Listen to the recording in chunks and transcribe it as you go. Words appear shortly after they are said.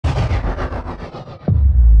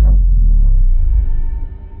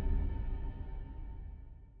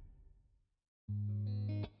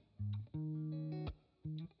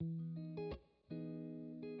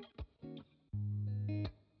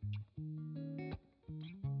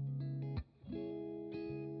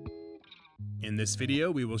In this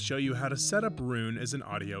video, we will show you how to set up Roon as an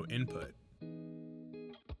audio input.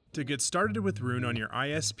 To get started with Roon on your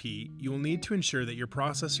ISP, you will need to ensure that your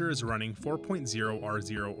processor is running 4.0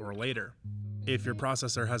 R0 or later. If your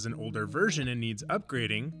processor has an older version and needs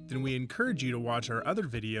upgrading, then we encourage you to watch our other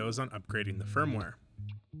videos on upgrading the firmware.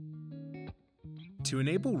 To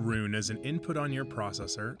enable Roon as an input on your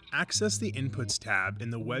processor, access the Inputs tab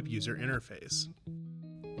in the Web User Interface.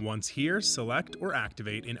 Once here, select or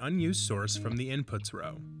activate an unused source from the Inputs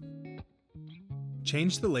row.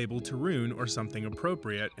 Change the label to Roon or something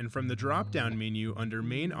appropriate, and from the drop-down menu under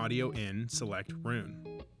Main Audio In, select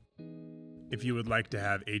Roon. If you would like to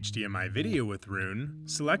have HDMI video with Roon,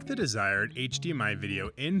 select the desired HDMI video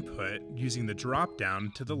input using the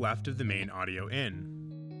drop-down to the left of the Main Audio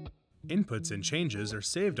In. Inputs and changes are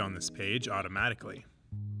saved on this page automatically.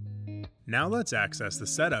 Now let's access the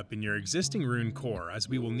setup in your existing Roon Core, as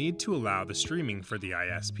we will need to allow the streaming for the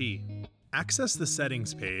ISP. Access the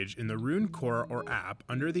settings page in the Roon Core or app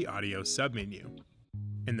under the audio submenu.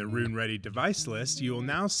 In the Roon Ready device list, you will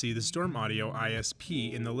now see the StormAudio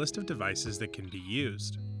ISP in the list of devices that can be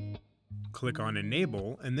used. Click on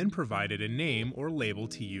Enable and then provide it a name or label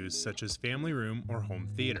to use, such as Family Room or Home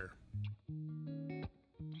Theater.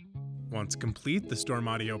 Once complete, the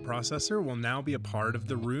StormAudio processor will now be a part of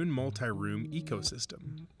the Roon multi-room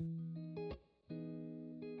ecosystem.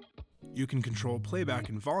 You can control playback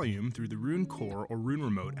and volume through the Roon Core or Roon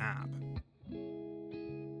Remote app.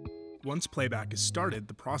 Once playback is started,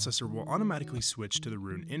 the processor will automatically switch to the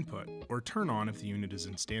Roon input, or turn on if the unit is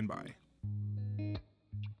in standby.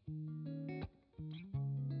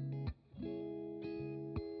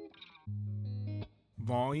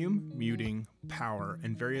 Volume, muting, power,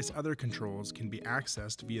 and various other controls can be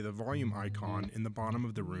accessed via the volume icon in the bottom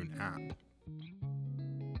of the Roon app.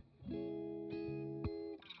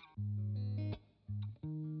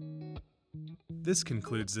 This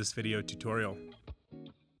concludes this video tutorial.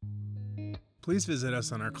 Please visit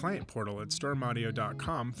us on our client portal at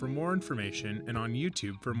stormaudio.com for more information and on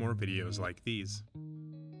YouTube for more videos like these.